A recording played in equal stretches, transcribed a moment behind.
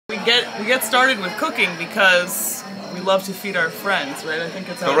get started with cooking because we love to feed our friends, right? I think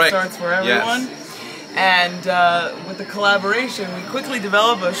it's how Correct. it starts for everyone. Yes. And with the collaboration, we quickly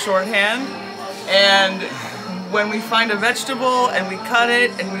develop a shorthand, and when we find a vegetable and we cut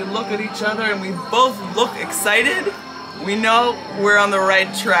it and we look at each other and we both look excited, we know we're on the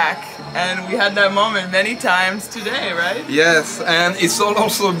right track. And we had that moment many times today, right? Yes, and it's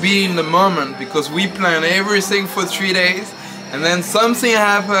also be in the moment because we plan everything for 3 days and then something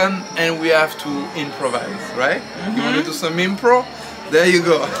happens and we have to improvise, right? You want to do some improv? There you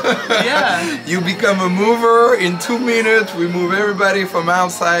go. Yeah. You become a mover in 2 minutes. We move everybody from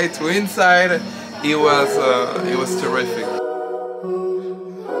outside to inside. It was terrific.